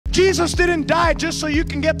Jesus didn't die just so you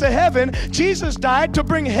can get to heaven. Jesus died to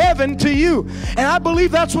bring heaven to you. And I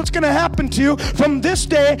believe that's what's going to happen to you from this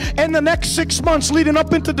day and the next 6 months leading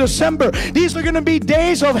up into December. These are going to be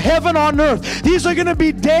days of heaven on earth. These are going to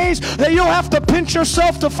be days that you'll have to pinch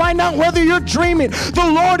yourself to find out whether you're dreaming.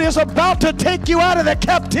 The Lord is about to take you out of the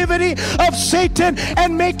captivity of Satan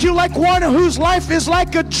and make you like one whose life is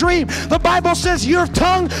like a dream. The Bible says your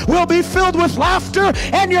tongue will be filled with laughter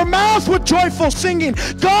and your mouth with joyful singing.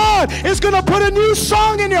 God is going to put a new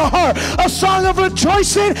song in your heart, a song of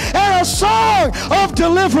rejoicing and a song of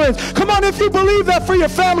deliverance. Come on, if you believe that for your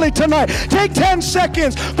family tonight, take 10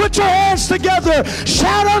 seconds, put your hands together,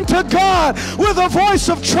 shout unto God with a voice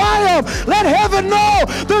of triumph. Let heaven know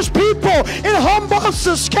there's people in Humboldt,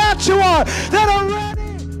 Saskatchewan that are ready